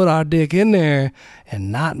going to put our dick in there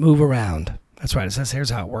and not move around. That's right. It says here's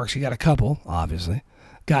how it works. You got a couple, obviously.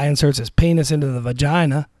 Guy inserts his penis into the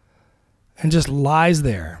vagina and just lies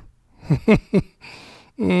there.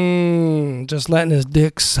 Just letting his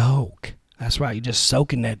dick soak. That's right. You're just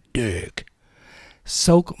soaking that dick.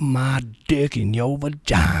 Soak my dick in your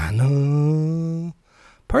vagina.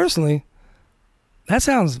 Personally, that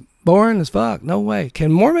sounds boring as fuck. No way.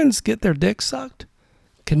 Can Mormons get their dick sucked?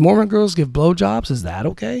 Can Mormon girls give blowjobs? Is that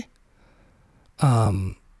okay?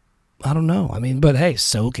 I don't know. I mean, but hey,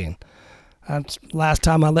 soaking. Last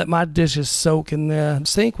time I let my dishes soak in the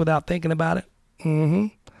sink without thinking about it.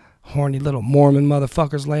 Horny little Mormon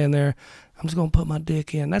motherfuckers laying there. I'm just going to put my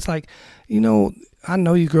dick in. That's like, I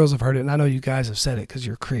know you girls have heard it, and I know you guys have said it because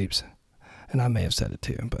you're creeps. And I may have said it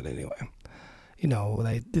too, but anyway. They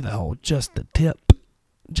do the whole just the tip.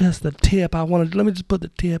 Just the tip. Let me just put the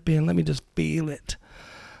tip in. Let me just feel it.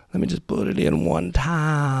 Let me just put it in one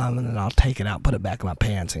time, and then I'll take it out, put it back in my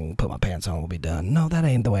pants, and put my pants on, we'll be done. No, that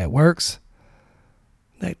ain't the way it works.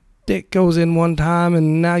 That dick goes in one time,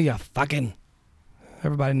 and now you're fucking.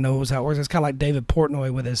 Everybody knows how it works. It's kind of like David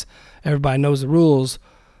Portnoy with his everybody knows the rules,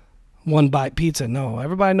 one bite pizza. No,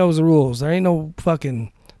 everybody knows the rules. There ain't no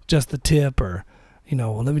fucking just the tip or,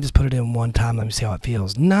 let me just put it in one time, let me see how it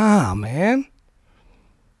feels. Nah, man.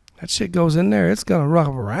 That shit goes in there, it's going to roll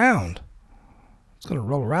around. It's going to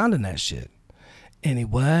roll around in that shit.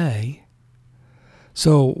 Anyway,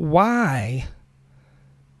 so why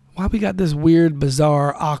we got this weird,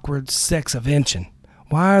 bizarre, awkward sex invention?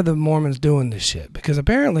 Why are the Mormons doing this shit? Because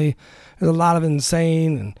apparently there's a lot of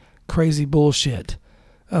insane and crazy bullshit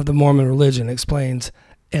of the Mormon religion, explains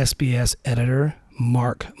SBS editor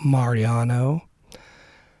Mark Mariano.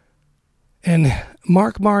 And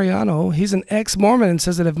Mark Mariano, he's an ex-Mormon and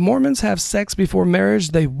says that if Mormons have sex before marriage,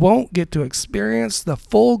 they won't get to experience the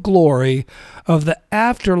full glory of the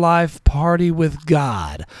afterlife party with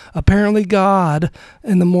God. Apparently God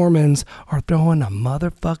and the Mormons are throwing a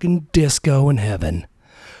motherfucking disco in heaven.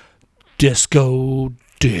 Disco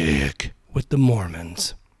dick with the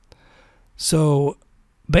Mormons. So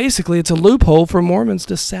basically it's a loophole for Mormons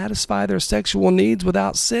to satisfy their sexual needs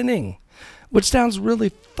without sinning. Which sounds really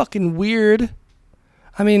fucking weird.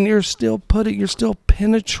 I mean, you're still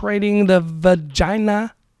penetrating the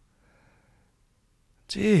vagina.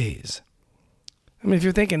 Jeez. I mean, if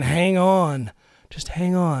you're thinking, hang on, just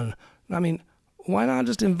hang on. I mean, why not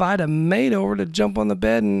just invite a maid over to jump on the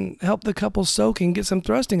bed and help the couple soak and get some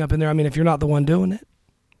thrusting up in there? I mean, if you're not the one doing it.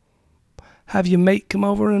 Have your mate come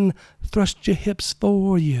over and thrust your hips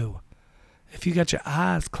for you. If you got your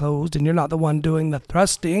eyes closed and you're not the one doing the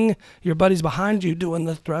thrusting, your buddy's behind you doing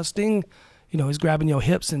the thrusting. He's grabbing your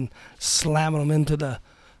hips and slamming them into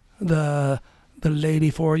the lady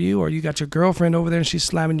for you. Or you got your girlfriend over there and she's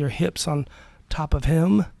slamming your hips on top of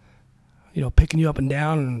him. Picking you up and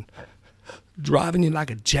down and driving you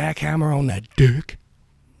like a jackhammer on that dick.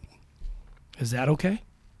 Is that okay?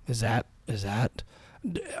 Is that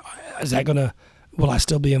gonna, will I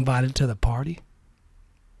still be invited to the party?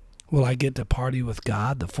 Will I get to party with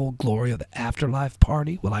God, the full glory of the afterlife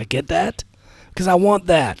party? Will I get that? Because I want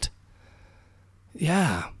that.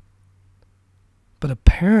 Yeah. But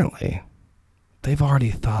apparently, they've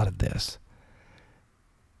already thought of this.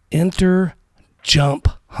 Enter jump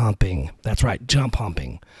humping. That's right, jump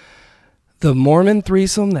humping. The Mormon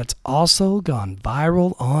threesome that's also gone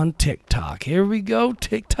viral on TikTok. Here we go,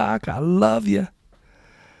 TikTok. I love you.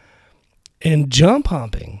 And jump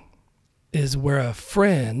humping is where a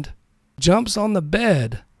friend jumps on the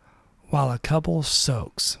bed while a couple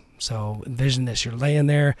soaks. So envision this. You're laying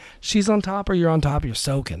there. She's on top or you're on top. You're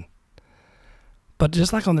soaking. But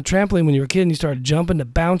just like on the trampoline when you were a kid and you started jumping to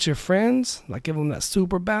bounce your friends, like give them that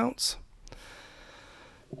super bounce,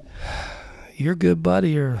 your good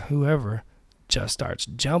buddy or whoever just starts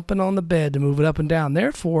jumping on the bed to move it up and down.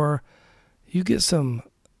 Therefore, you get some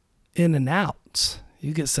in and outs.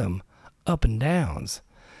 You get some up and downs.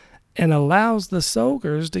 And allows the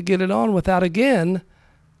soakers to get it on without, again,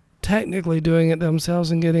 technically doing it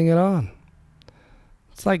themselves and getting it on.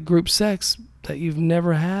 It's like group sex that you've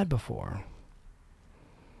never had before.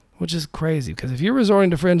 Which is crazy, because if you're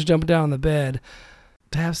resorting to friends jumping down on the bed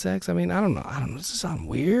to have sex, I mean, I don't know. This sounds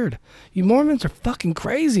weird. You Mormons are fucking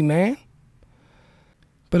crazy, man.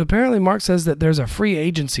 But apparently Mark says that there's a free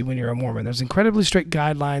agency when you're a Mormon. There's incredibly strict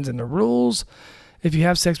guidelines, and the rules, if you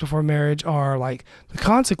have sex before marriage, are like, the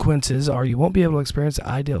consequences are you won't be able to experience the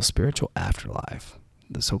ideal spiritual afterlife,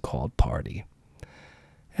 the so-called party.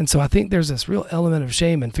 And so I think there's this real element of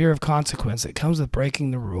shame and fear of consequence that comes with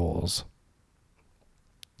breaking the rules.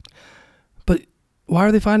 But why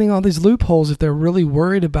are they finding all these loopholes if they're really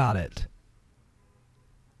worried about it?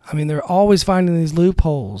 I mean, they're always finding these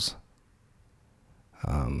loopholes.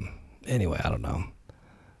 Anyway, I don't know.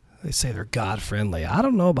 They say they're God-friendly. I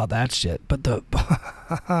don't know about that shit. But the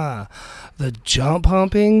the jump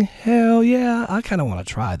humping, hell yeah. I kind of want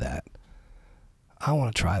to try that. I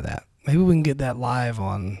want to try that. Maybe we can get that live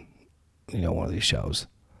on, one of these shows.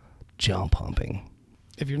 Jump humping.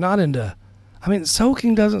 If you're not into,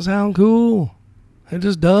 soaking doesn't sound cool. It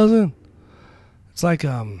just doesn't. It It's like,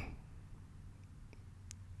 I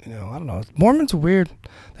don't know. Mormons are weird.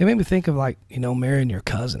 They make me think of like, marrying your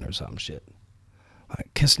cousin or some shit.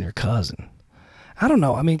 Like kissing your cousin. I don't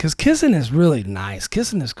know. I mean, because kissing is really nice.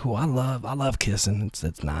 Kissing is cool. I love kissing.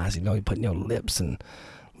 It's nice. You put your lips and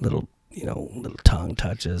little tongue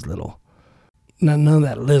touches, none of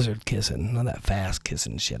that lizard kissing, none of that fast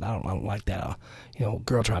kissing shit. I don't like that.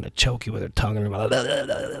 Girl trying to choke you with her tongue and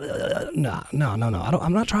no.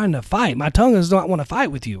 I'm not trying to fight. My tongue does not want to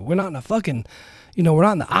fight with you. We're not in a fucking, we're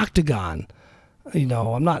not in the octagon.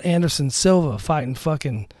 I'm not Anderson Silva fighting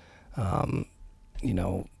fucking,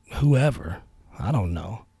 whoever. I don't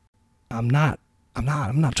know. I'm not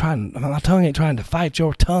trying. My tongue ain't trying to fight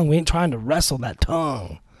your tongue. We ain't trying to wrestle that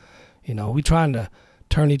tongue. We trying to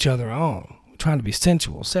turn each other on. We're trying to be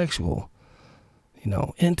sensual, sexual,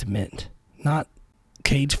 intimate, not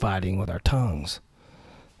cage fighting with our tongues.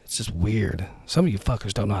 It's just weird. Some of you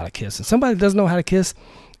fuckers don't know how to kiss. And somebody that doesn't know how to kiss,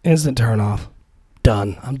 instant turn off.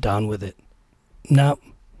 Done. I'm done with it. Nope.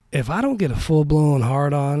 If I don't get a full-blown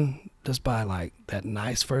hard-on just by, like, that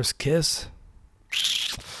nice first kiss,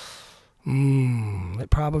 it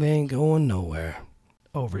probably ain't going nowhere.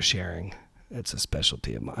 Oversharing. It's a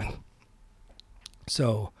specialty of mine.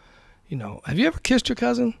 So, have you ever kissed your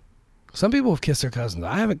cousin? Some people have kissed their cousins.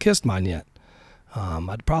 I haven't kissed mine yet.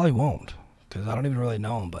 I probably won't because I don't even really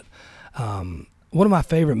know them. But one of my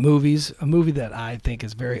favorite movies, a movie that I think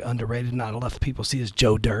is very underrated, not enough people see, is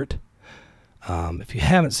Joe Dirt. If you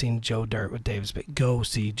haven't seen Joe Dirt with David Spade, go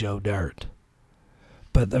see Joe Dirt.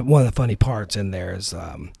 But one of the funny parts in there is,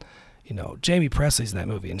 Jamie Presley's in that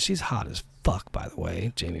movie, and she's hot as fuck, by the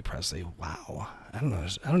way. Jamie Presley, wow. I don't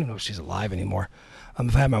even know if she's alive anymore.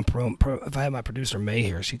 If I had my producer May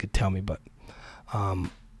here, she could tell me. But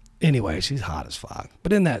anyway, she's hot as fuck.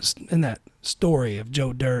 But in that story of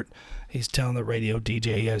Joe Dirt, he's telling the radio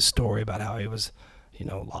DJ his story about how he was,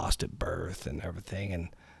 lost at birth and everything, and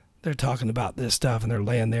they're talking about this stuff, and they're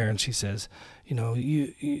laying there, and she says, he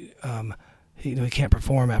can't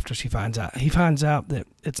perform after she finds out. He finds out that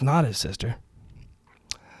it's not his sister,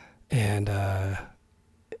 and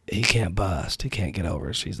he can't bust. He can't get over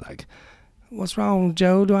it. She's like, "What's wrong,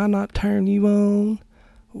 Joe? Do I not turn you on?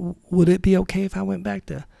 Would it be okay if I went back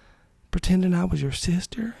to pretending I was your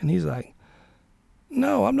sister?" And he's like,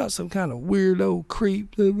 "No, I'm not some kind of weirdo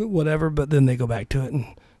creep, whatever." But then they go back to it, and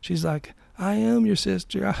she's like, "I am your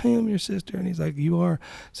sister. I am your sister." And he's like, "You are."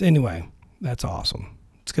 So anyway, that's awesome.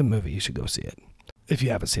 It's a good movie. You should go see it. If you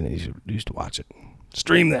haven't seen it, you should watch it.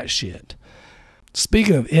 Stream that shit.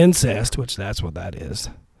 Speaking of incest, which that's what that is,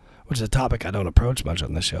 which is a topic I don't approach much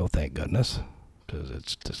on the show, thank goodness, because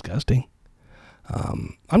it's disgusting.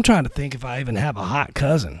 I'm trying to think if I even have a hot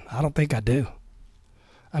cousin. I don't think I do.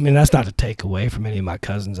 I mean, that's not to take away from any of my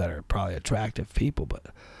cousins that are probably attractive people, but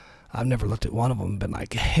I've never looked at one of them and been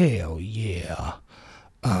like, hell yeah.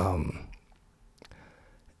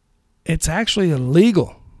 It's actually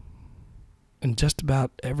illegal in just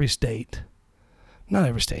about every state, not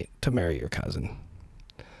every state, to marry your cousin.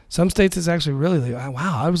 Some states it's actually really legal.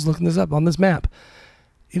 Wow, I was looking this up on this map.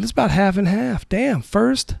 It was about half and half. Damn,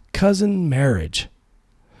 first cousin marriage.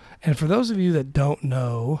 And for those of you that don't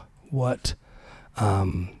know what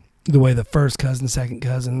the way the first cousin, second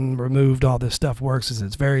cousin, removed, all this stuff works, is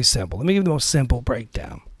it's very simple. Let me give you the most simple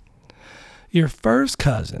breakdown. Your first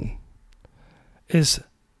cousin is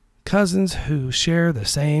cousins who share the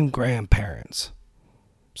same grandparents.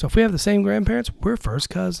 So if we have the same grandparents, we're first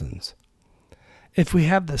cousins. If we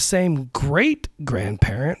have the same great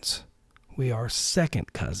grandparents, we are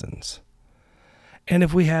second cousins. And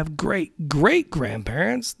if we have great great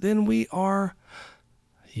grandparents, then we are,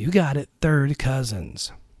 you got it, third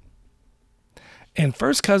cousins. And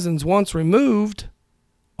first cousins once removed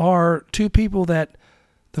are two people that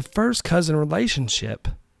the first cousin relationship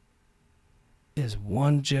is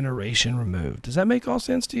one generation removed. Does that make all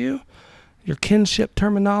sense to you? Your kinship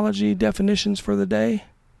terminology definitions for the day?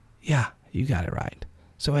 Yeah, you got it right.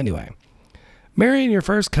 So anyway, marrying your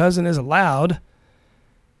first cousin is allowed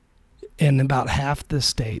in about half the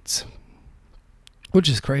states, which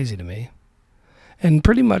is crazy to me. And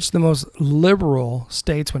pretty much the most liberal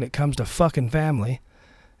states when it comes to fucking family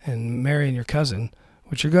and marrying your cousin,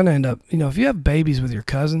 which you're going to end up, if you have babies with your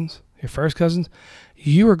cousins, your first cousins,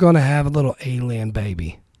 you are going to have a little alien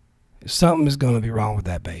baby. Something is going to be wrong with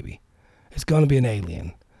that baby. It's going to be an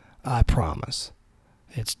alien. I promise.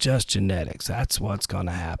 It's just genetics. That's what's going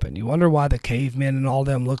to happen. You wonder why the cavemen and all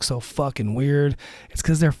them look so fucking weird? It's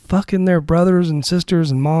because they're fucking their brothers and sisters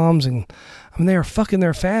and moms, and they are fucking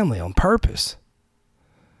their family on purpose.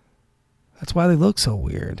 That's why they look so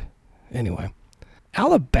weird. Anyway,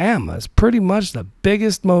 Alabama is pretty much the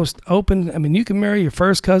biggest, most open. I mean, you can marry your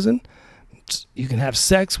first cousin. You can have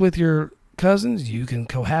sex with your cousins. You can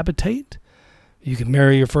cohabitate. You can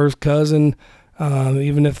marry your first cousin,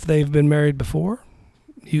 even if they've been married before.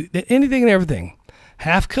 Anything and everything.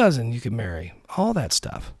 Half cousin you can marry. All that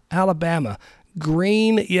stuff. Alabama.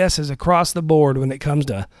 Green yeses across the board when it comes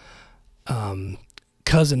to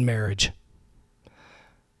cousin marriage.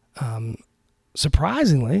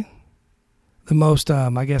 Surprisingly, the most,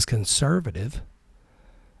 I guess, conservative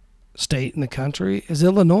state in the country is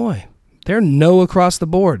Illinois. They're no across the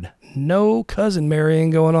board. No cousin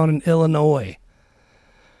marrying going on in Illinois.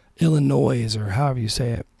 Illinois, or however you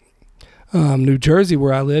say it. New Jersey,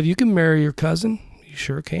 where I live, you can marry your cousin. You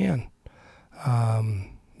sure can.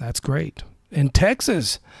 That's great. In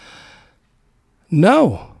Texas,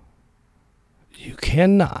 no, you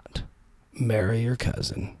cannot marry your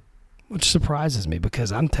cousin, which surprises me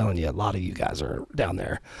because I'm telling you, a lot of you guys are down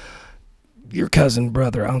there. Your cousin,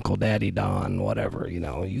 brother, uncle, daddy, Don, whatever, you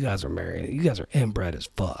guys are married. You guys are inbred as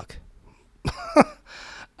fuck.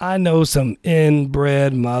 I know some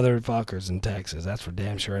inbred motherfuckers in Texas. That's for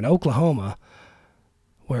damn sure. In Oklahoma,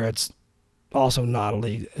 where it's also not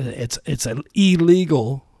illegal, it's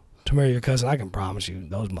illegal to marry your cousin. I can promise you,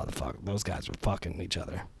 those guys are fucking each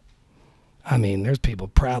other. I mean, there's people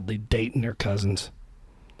proudly dating their cousins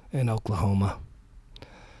in Oklahoma.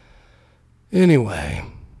 Anyway,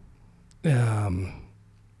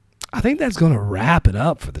 I think that's going to wrap it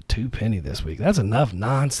up for the 2 penny this week. That's enough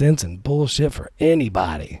nonsense and bullshit for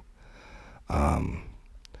anybody.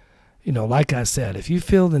 Like I said, if you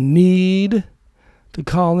feel the need to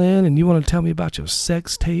call in and you want to tell me about your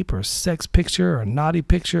sex tape or sex picture or naughty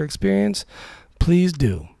picture experience, please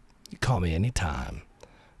do. You call me anytime.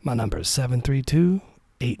 My number is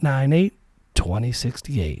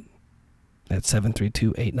 732-898-2068. That's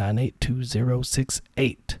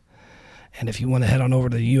 732-898-2068. And if you want to head on over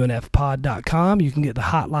to unfpod.com, you can get the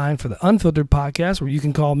hotline for the Unfiltered podcast where you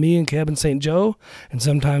can call me and Kevin St. Joe and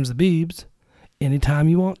sometimes the Beebs anytime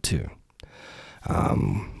you want to.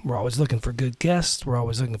 We're always looking for good guests. We're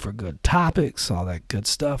always looking for good topics, all that good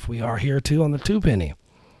stuff. We are here too on the 2 penny.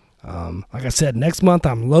 Like I said, next month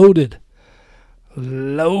I'm loaded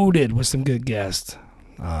with some good guests.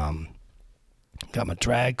 Got my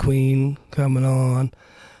drag queen coming on.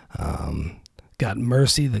 Got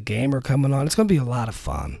Mercy the gamer coming on. It's going to be a lot of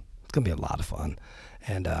fun.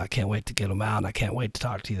 And I can't wait to get them out. And I can't wait to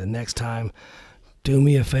talk to you the next time. Do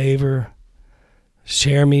me a favor.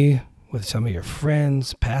 Share me with some of your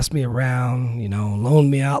friends. Pass me around. Loan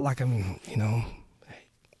me out like I'm,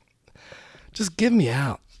 just give me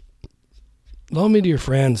out. Loan me to your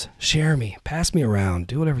friends. Share me. Pass me around.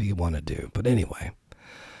 Do whatever you want to do. But anyway.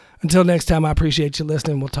 Until next time, I appreciate you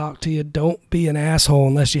listening. We'll talk to you. Don't be an asshole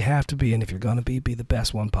unless you have to be. And if you're going to be the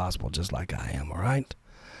best one possible, just like I am, all right?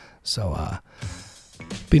 So,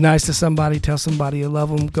 be nice to somebody. Tell somebody you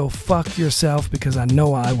love them. Go fuck yourself because I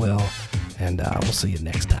know I will. And we'll see you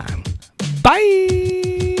next time.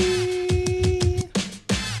 Bye!